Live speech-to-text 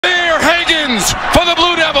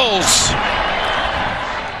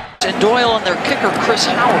and Doyle and their kicker, Chris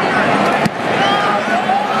Howard.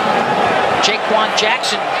 Jaquan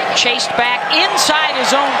Jackson chased back inside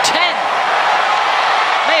his own 10.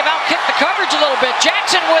 May have outkicked the coverage a little bit.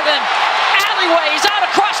 Jackson with an alleyway. He's out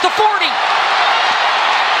across the 40.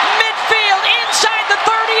 Midfield inside the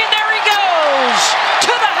 30, and there he goes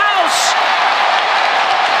to the house.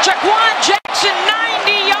 Jaquan Jackson,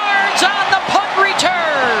 90 yards on the punt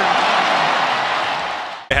return.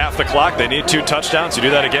 Half the clock. They need 2 touchdowns. You do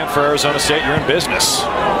that again for Arizona State, you're in business.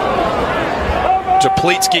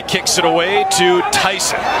 Toplitsky kicks it away to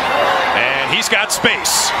Tyson. And he's got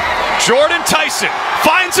space. Jordan Tyson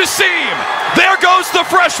finds a seam. There goes the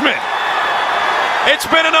freshman. It's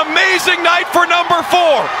been an amazing night for number 4,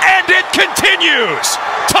 and it continues.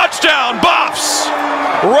 Touchdown, Buffs.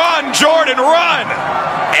 Run, Jordan, run.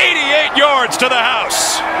 88 yards to the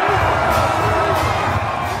house.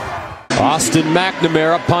 Austin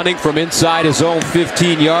McNamara punting from inside his own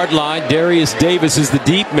 15-yard line. Darius Davis is the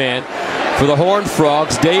deep man for the Horned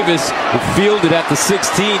Frogs. Davis fielded at the 16,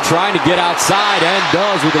 trying to get outside, and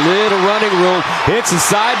does with a little running room. Hits the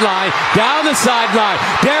sideline, down the sideline.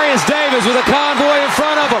 Darius Davis with a convoy in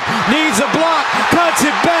front of him. Needs a block, cuts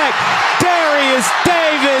it back. Darius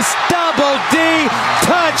Davis, double D,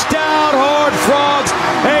 touchdown Horned Frogs,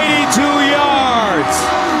 82 yards.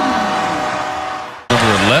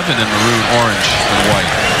 Number 11 in maroon, orange, and white.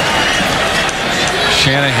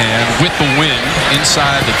 Shanahan with the win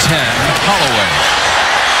inside the 10. Holloway.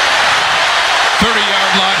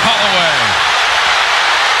 30-yard line, Holloway.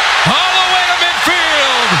 Holloway to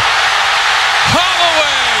midfield.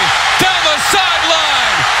 Holloway down the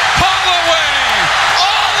sideline. Holloway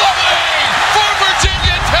all the way for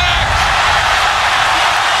Virginia Tech.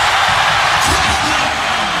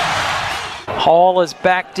 Hall is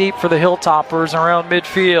back deep for the Hilltoppers around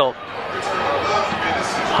midfield.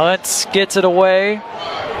 Hunt gets it away.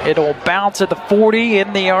 It'll bounce at the 40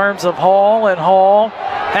 in the arms of Hall, and Hall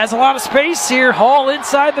has a lot of space here. Hall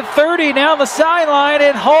inside the 30, now the sideline,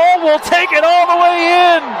 and Hall will take it all the way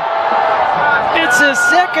in. It's his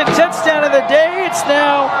second touchdown of the day. It's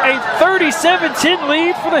now a 37-10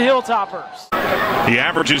 lead for the Hilltoppers. He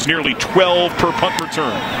averages nearly 12 per punt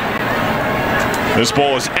return. This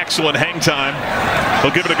ball is excellent hang time. He'll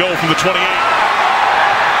give it a go from the 28.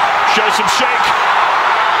 Shows some shake.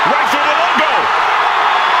 Right through the